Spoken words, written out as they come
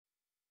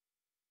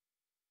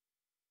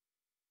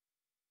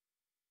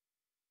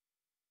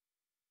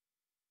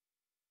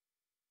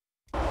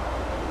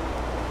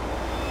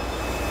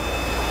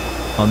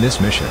On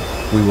this mission,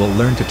 we will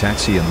learn to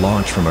taxi and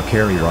launch from a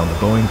carrier on the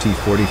Boeing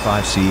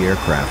T-45C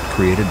aircraft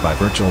created by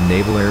Virtual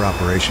Naval Air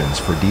Operations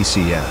for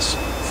DCS,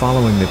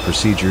 following the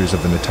procedures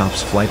of the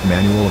NATOPS flight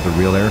manual of the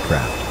real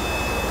aircraft.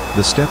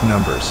 The step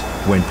numbers,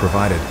 when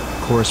provided,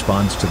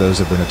 corresponds to those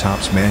of the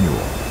NATOPS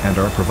manual, and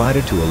are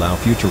provided to allow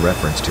future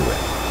reference to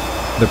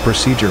it. The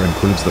procedure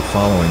includes the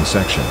following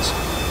sections.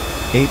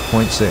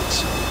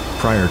 8.6.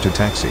 Prior to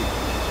taxi.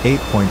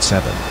 8.7.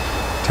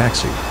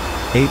 Taxi.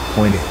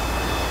 8.8.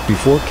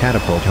 Before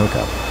catapult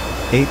hookup.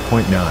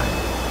 8.9.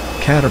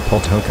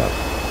 Catapult hookup.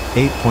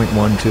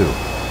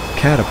 8.12.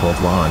 Catapult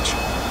launch.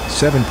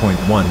 7.11.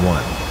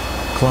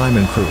 Climb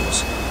and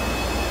cruise.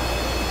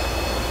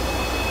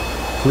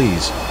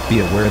 Please, be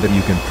aware that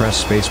you can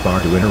press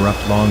spacebar to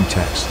interrupt long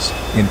texts.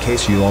 In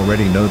case you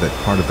already know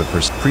that part of the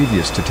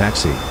previous to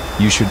taxi,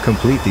 you should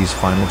complete these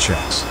final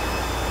checks.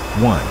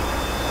 1.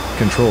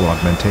 Control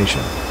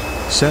augmentation.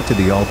 Set to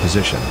the all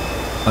position.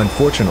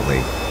 Unfortunately,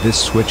 this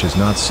switch is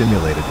not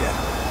simulated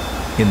yet.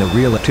 In the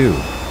real 2.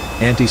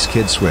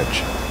 Anti-skid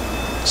switch.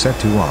 Set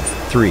to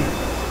off. 3.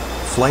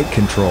 Flight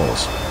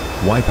controls.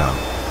 Wipeout.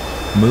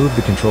 Move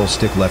the control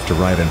stick left to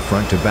right and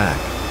front to back,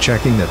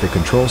 checking that the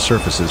control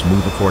surfaces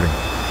move accordingly.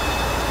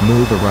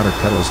 Move the rudder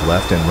pedals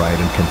left and right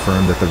and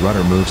confirm that the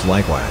rudder moves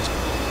likewise.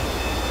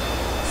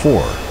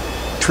 4.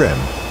 Trim.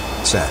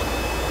 Set.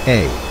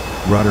 A.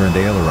 Rudder and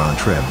aileron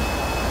trim.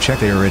 Check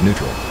they are at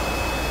neutral.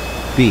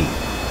 B.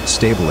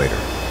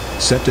 Stabilator.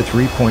 Set to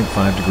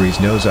 3.5 degrees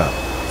nose up,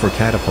 for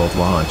catapult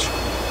launch.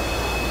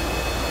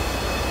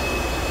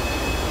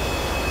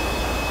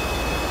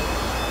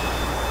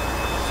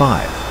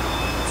 5.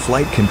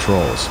 Flight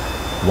controls.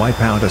 Wipe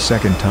out a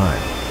second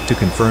time, to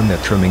confirm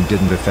that trimming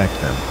didn't affect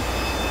them.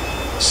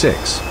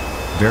 6.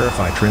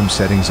 Verify trim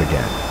settings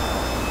again.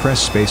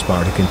 Press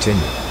spacebar to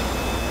continue.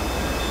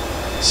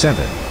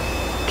 7.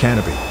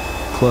 Canopy.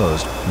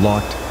 Closed,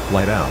 locked,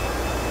 light out.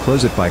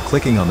 Close it by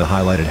clicking on the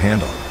highlighted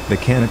handle. The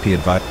canopy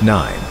advise.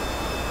 9.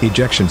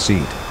 Ejection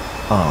seat.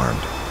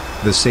 Armed.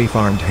 The safe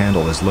armed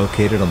handle is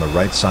located on the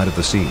right side of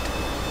the seat.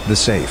 The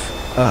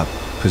safe, up,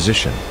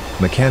 position,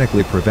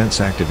 mechanically prevents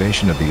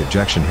activation of the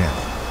ejection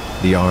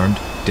handle. The armed,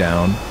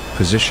 down,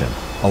 position,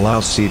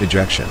 allows seat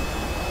ejection.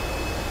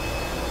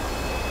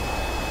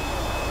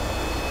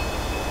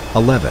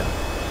 11.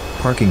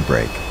 Parking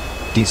brake.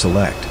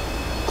 Deselect.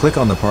 Click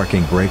on the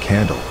parking brake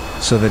handle,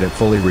 so that it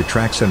fully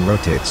retracts and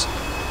rotates.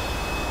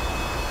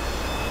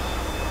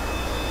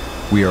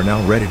 We are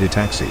now ready to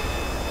taxi.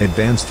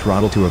 Advance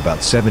throttle to about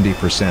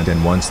 70%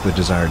 and once the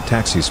desired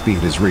taxi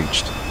speed is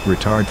reached,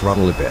 retard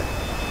throttle a bit.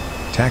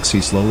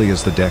 Taxi slowly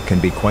as the deck can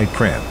be quite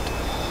cramped.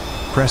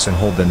 Press and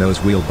hold the nose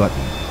wheel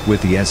button,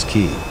 with the S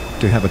key,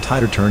 to have a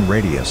tighter turn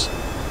radius.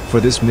 For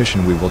this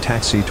mission we will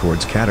taxi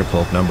towards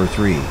catapult number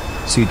 3,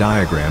 see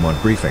diagram on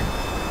briefing.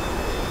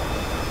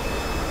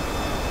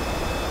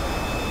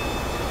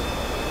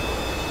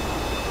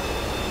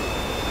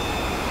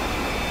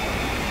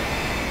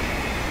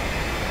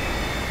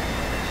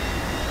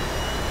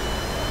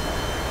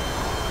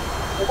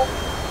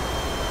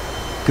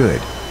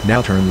 Good,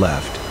 now turn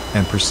left,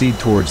 and proceed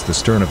towards the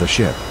stern of the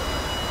ship.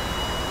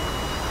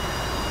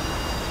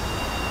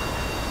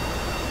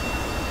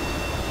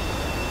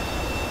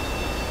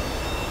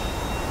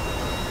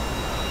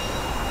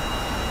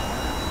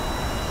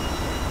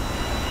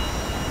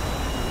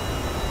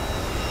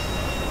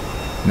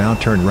 Now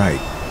turn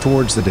right,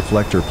 towards the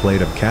deflector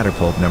plate of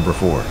catapult number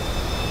 4.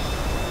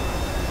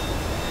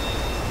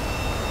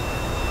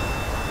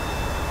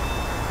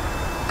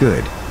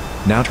 Good.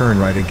 Now turn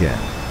right again,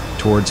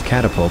 towards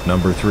catapult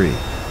number 3.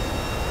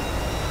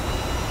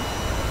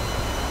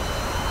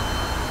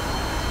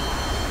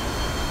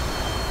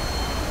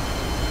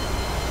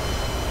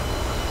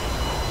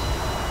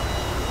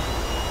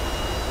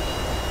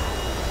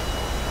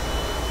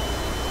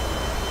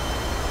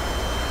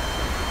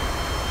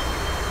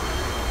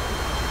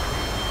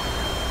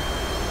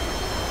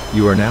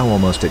 You are now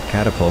almost at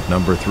catapult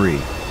number 3,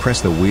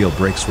 press the wheel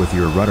brakes with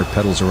your rudder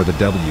pedals or the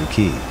W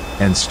key,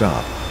 and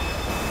stop.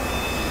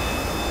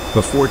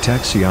 Before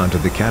taxi onto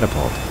the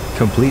catapult,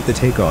 complete the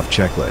takeoff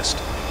checklist.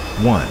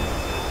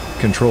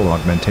 1. Control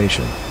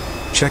augmentation.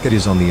 Check it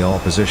is on the all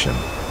position.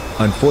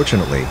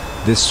 Unfortunately,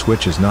 this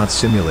switch is not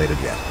simulated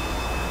yet.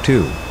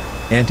 2.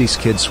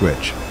 Anti-skid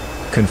switch.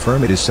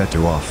 Confirm it is set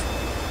to off.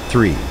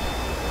 3.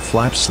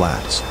 Flap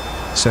slats.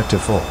 Set to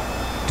full.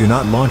 Do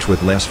not launch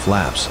with less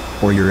flaps,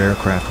 or your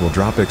aircraft will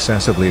drop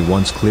excessively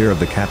once clear of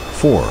the cap.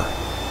 4.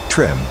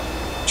 Trim.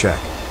 Check.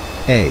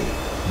 A.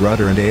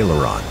 Rudder and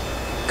aileron.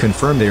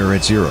 Confirm they are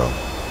at 0.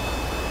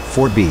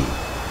 4B.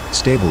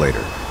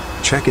 Stabilator.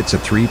 Check it's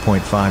at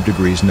 3.5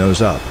 degrees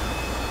nose up.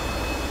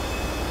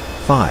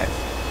 5.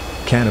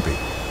 Canopy.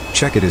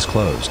 Check it is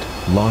closed,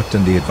 locked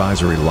and the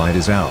advisory light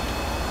is out.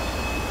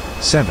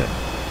 7.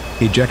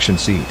 Ejection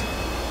seat.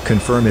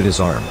 Confirm it is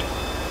armed.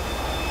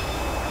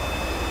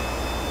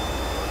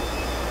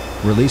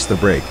 Release the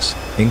brakes,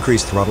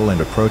 increase throttle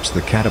and approach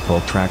the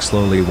catapult track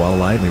slowly while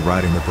lightly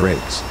riding the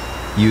brakes.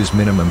 Use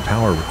minimum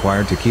power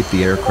required to keep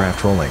the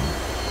aircraft rolling.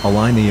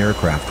 Align the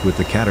aircraft with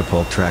the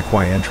catapult track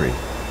Y entry.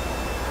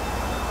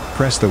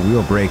 Press the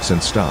wheel brakes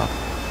and stop.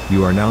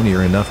 You are now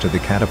near enough to the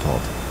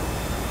catapult.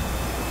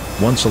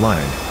 Once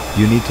aligned,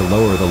 you need to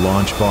lower the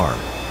launch bar.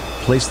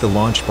 Place the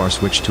launch bar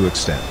switch to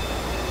extend.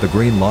 The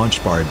green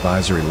launch bar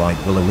advisory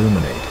light will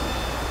illuminate.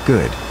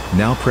 Good,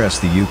 now press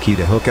the U key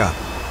to hook up.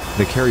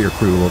 The carrier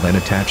crew will then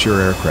attach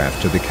your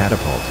aircraft to the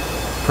catapult.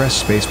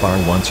 Press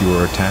spacebar once you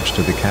are attached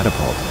to the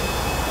catapult.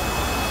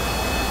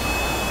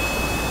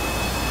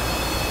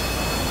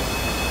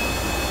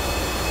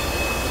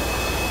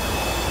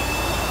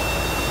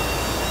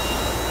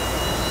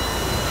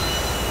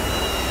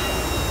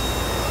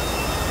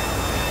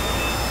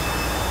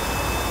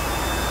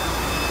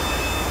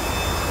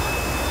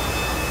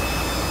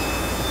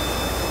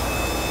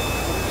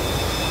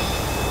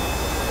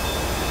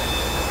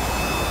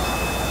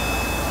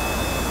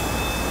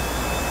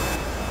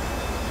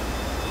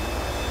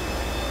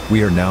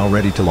 We are now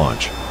ready to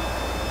launch.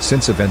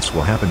 Since events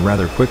will happen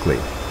rather quickly,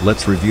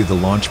 let's review the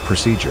launch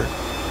procedure.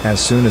 As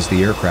soon as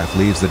the aircraft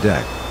leaves the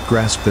deck,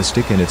 grasp the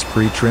stick in its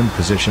pre-trimmed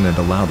position and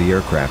allow the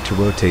aircraft to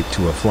rotate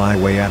to a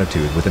flyaway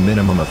attitude with a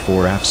minimum of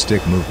 4 aft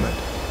stick movement.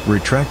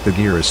 Retract the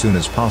gear as soon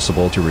as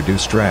possible to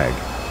reduce drag,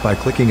 by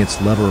clicking its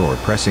lever or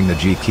pressing the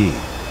G key.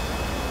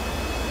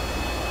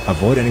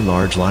 Avoid any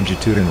large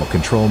longitudinal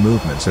control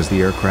movements as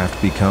the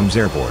aircraft becomes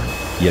airborne,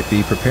 yet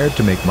be prepared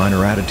to make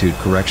minor attitude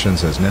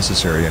corrections as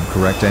necessary and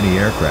correct any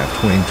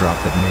aircraft wing drop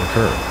that may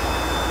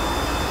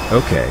occur.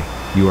 Okay,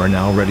 you are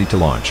now ready to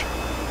launch.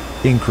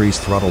 Increase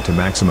throttle to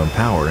maximum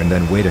power and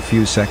then wait a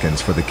few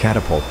seconds for the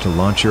catapult to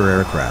launch your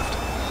aircraft.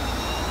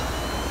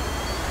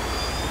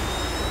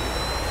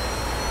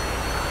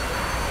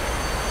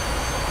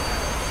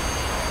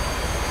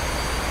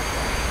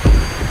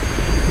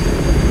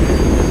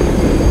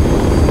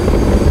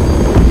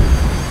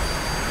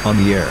 On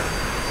the air.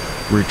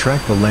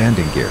 Retract the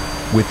landing gear,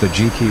 with the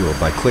G key or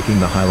by clicking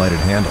the highlighted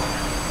handle.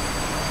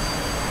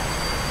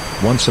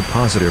 Once a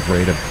positive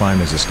rate of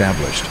climb is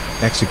established,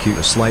 execute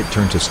a slight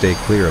turn to stay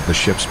clear of the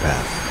ship's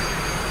path.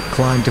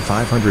 Climb to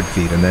 500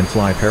 feet and then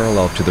fly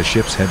parallel to the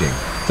ship's heading,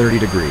 30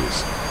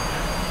 degrees.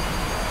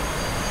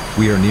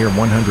 We are near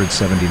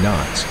 170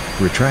 knots,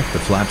 retract the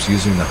flaps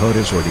using the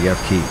HOTAS or the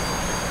F key.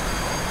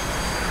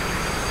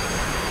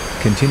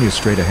 Continue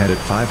straight ahead at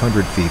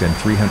 500 feet and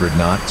 300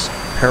 knots,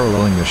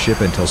 paralleling the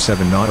ship until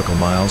 7 nautical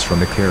miles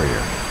from the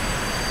carrier.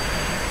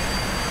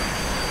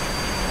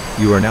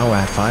 You are now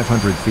at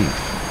 500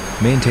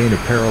 feet. Maintain a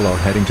parallel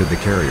heading to the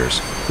carriers,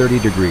 30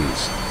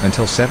 degrees,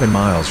 until 7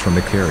 miles from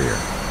the carrier.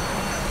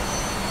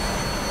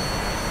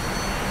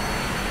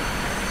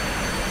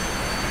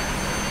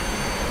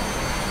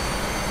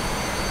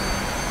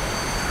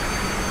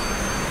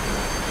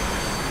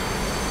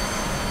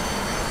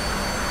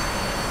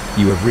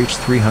 You have reached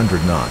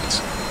 300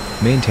 knots.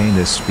 Maintain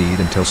this speed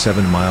until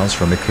 7 miles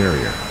from the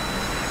carrier.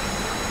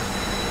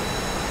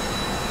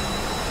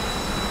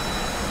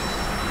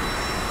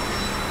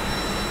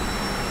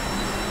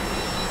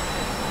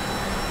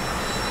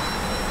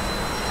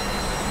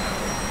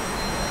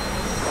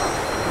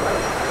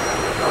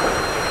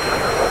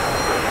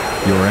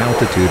 Your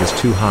altitude is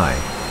too high.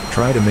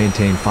 Try to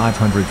maintain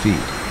 500 feet.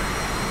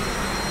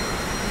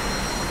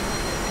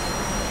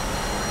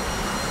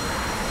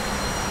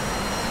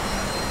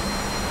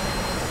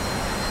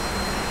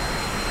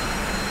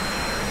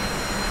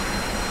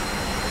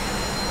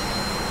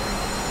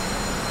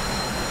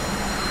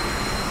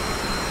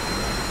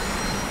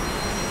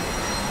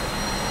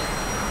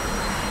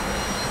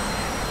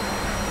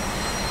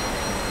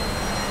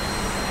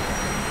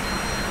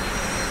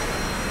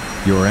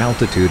 Your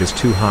altitude is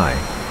too high.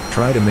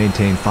 Try to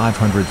maintain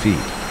 500 feet.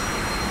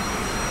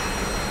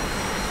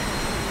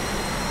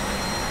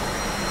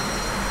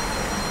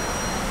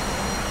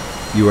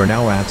 You are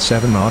now at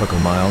 7 nautical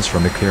miles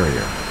from the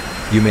carrier.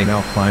 You may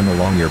now climb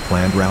along your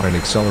planned route and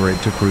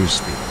accelerate to cruise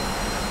speed.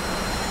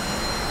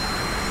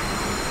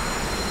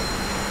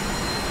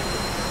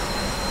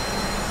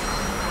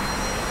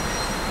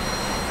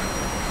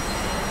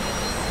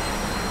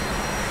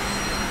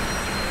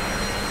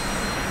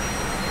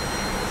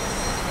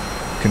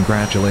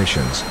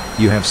 Congratulations,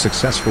 you have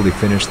successfully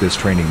finished this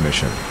training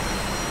mission.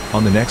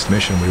 On the next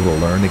mission we will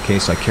learn the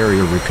CASA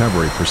carrier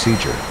recovery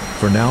procedure.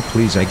 For now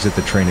please exit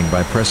the training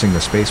by pressing the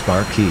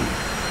spacebar key.